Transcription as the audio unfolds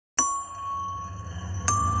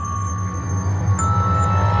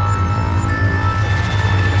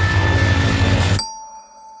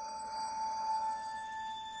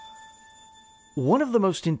One of the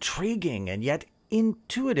most intriguing and yet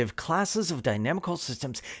intuitive classes of dynamical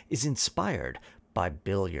systems is inspired by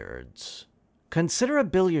billiards. Consider a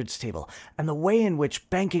billiards table and the way in which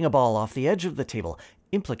banking a ball off the edge of the table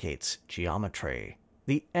implicates geometry.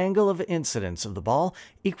 The angle of incidence of the ball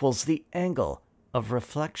equals the angle of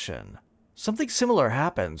reflection. Something similar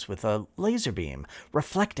happens with a laser beam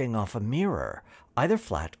reflecting off a mirror, either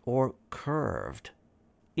flat or curved.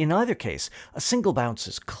 In either case, a single bounce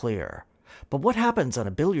is clear. But what happens on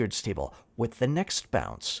a billiards table with the next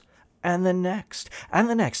bounce, and the next, and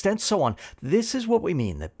the next, and so on? This is what we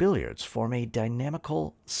mean that billiards form a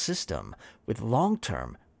dynamical system with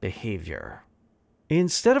long-term behavior.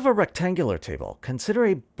 Instead of a rectangular table, consider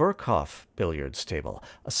a Birkhoff billiards table,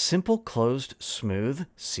 a simple closed, smooth,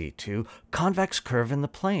 C2, convex curve in the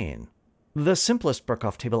plane. The simplest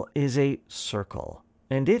Birkhoff table is a circle,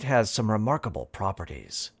 and it has some remarkable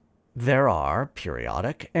properties. There are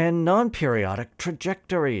periodic and non-periodic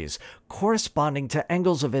trajectories corresponding to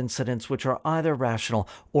angles of incidence which are either rational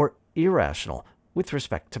or irrational with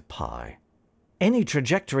respect to pi. Any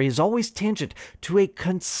trajectory is always tangent to a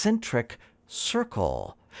concentric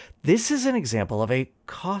circle. This is an example of a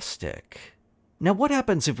caustic. Now, what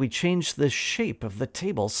happens if we change the shape of the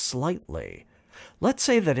table slightly? Let's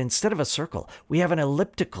say that instead of a circle, we have an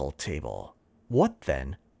elliptical table. What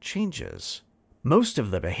then changes? Most of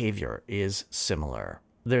the behavior is similar.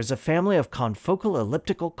 There's a family of confocal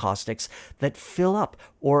elliptical caustics that fill up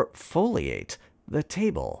or foliate the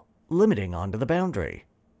table, limiting onto the boundary.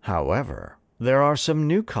 However, there are some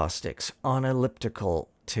new caustics on elliptical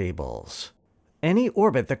tables. Any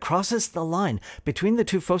orbit that crosses the line between the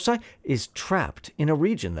two foci is trapped in a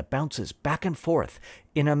region that bounces back and forth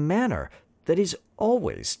in a manner that is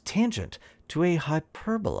always tangent to a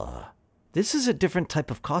hyperbola. This is a different type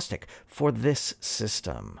of caustic for this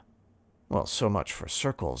system. Well, so much for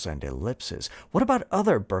circles and ellipses. What about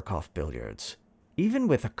other Birkhoff billiards? Even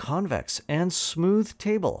with a convex and smooth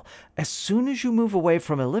table, as soon as you move away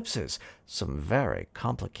from ellipses, some very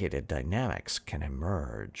complicated dynamics can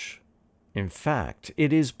emerge. In fact,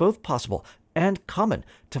 it is both possible and common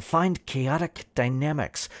to find chaotic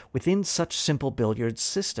dynamics within such simple billiard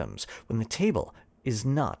systems when the table is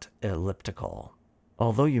not elliptical.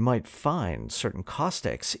 Although you might find certain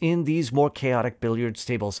caustics in these more chaotic billiards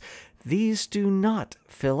tables, these do not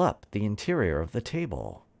fill up the interior of the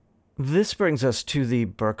table. This brings us to the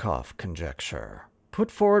Birkhoff conjecture, put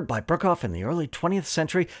forward by Birkhoff in the early 20th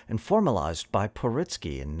century and formalized by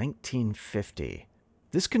Poritzky in 1950.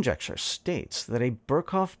 This conjecture states that a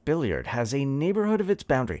Birkhoff billiard has a neighborhood of its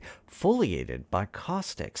boundary foliated by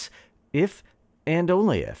caustics if, and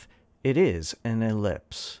only if, it is an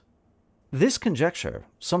ellipse. This conjecture,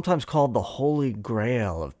 sometimes called the Holy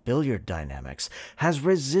Grail of billiard dynamics, has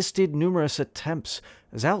resisted numerous attempts,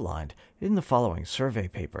 as outlined in the following survey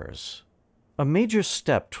papers. A major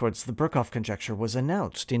step towards the Birkhoff conjecture was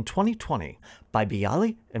announced in 2020 by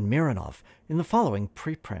Bialy and Mironov in the following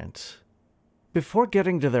preprint. Before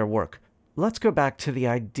getting to their work, let's go back to the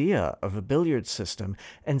idea of a billiard system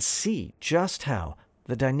and see just how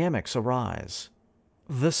the dynamics arise.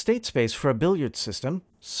 The state space for a billiard system,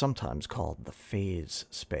 sometimes called the phase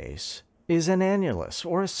space, is an annulus,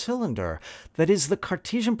 or a cylinder, that is the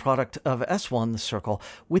Cartesian product of S1, the circle,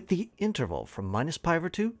 with the interval from minus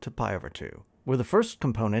pi/2 to pi/2, where the first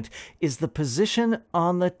component is the position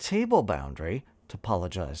on the table boundary,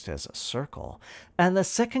 topologized as a circle, and the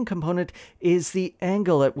second component is the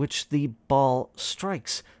angle at which the ball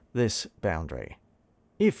strikes this boundary.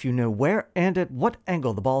 If you know where and at what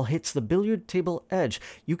angle the ball hits the billiard table edge,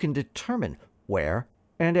 you can determine where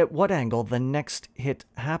and at what angle the next hit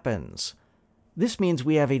happens. This means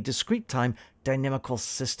we have a discrete time dynamical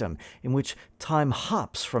system in which time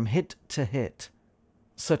hops from hit to hit.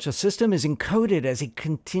 Such a system is encoded as a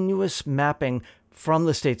continuous mapping from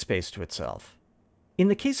the state space to itself. In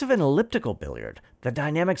the case of an elliptical billiard, the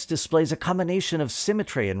dynamics displays a combination of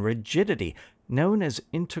symmetry and rigidity known as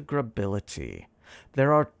integrability.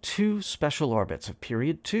 There are two special orbits of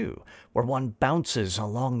period 2, where one bounces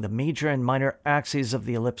along the major and minor axes of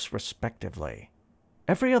the ellipse respectively.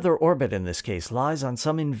 Every other orbit in this case lies on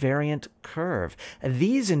some invariant curve, and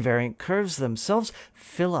these invariant curves themselves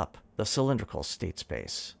fill up the cylindrical state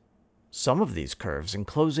space. Some of these curves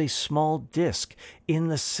enclose a small disk in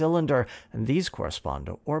the cylinder, and these correspond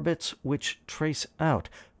to orbits which trace out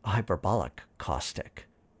a hyperbolic caustic.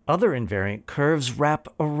 Other invariant curves wrap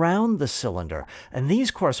around the cylinder, and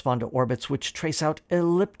these correspond to orbits which trace out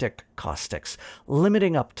elliptic caustics,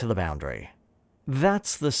 limiting up to the boundary.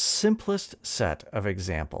 That's the simplest set of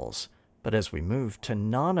examples. But as we move to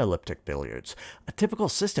non-elliptic billiards, a typical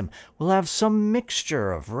system will have some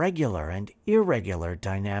mixture of regular and irregular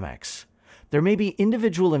dynamics. There may be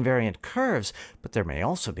individual invariant curves, but there may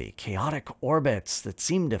also be chaotic orbits that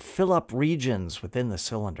seem to fill up regions within the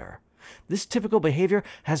cylinder. This typical behavior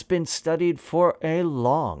has been studied for a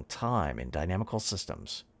long time in dynamical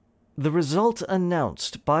systems. The result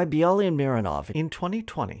announced by Bialy and Mironov in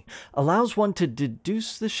 2020 allows one to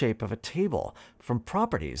deduce the shape of a table from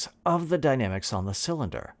properties of the dynamics on the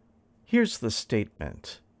cylinder. Here's the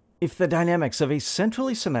statement. If the dynamics of a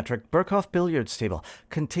centrally symmetric Birkhoff billiards table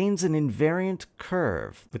contains an invariant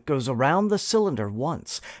curve that goes around the cylinder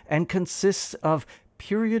once and consists of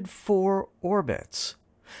period 4 orbits,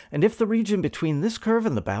 and if the region between this curve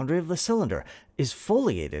and the boundary of the cylinder is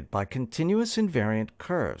foliated by continuous invariant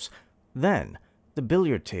curves, then the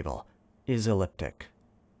billiard table is elliptic.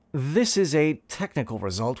 This is a technical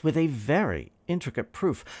result with a very intricate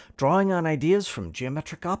proof, drawing on ideas from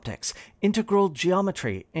geometric optics, integral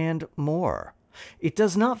geometry, and more. It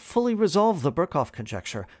does not fully resolve the Birkhoff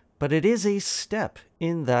conjecture, but it is a step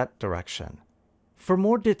in that direction. For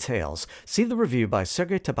more details, see the review by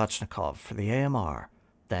Sergei Tabachnikov for the AMR.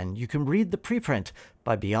 Then you can read the preprint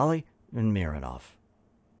by Bialy and Mironov.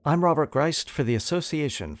 I'm Robert Ghrist for the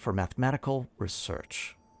Association for Mathematical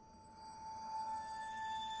Research.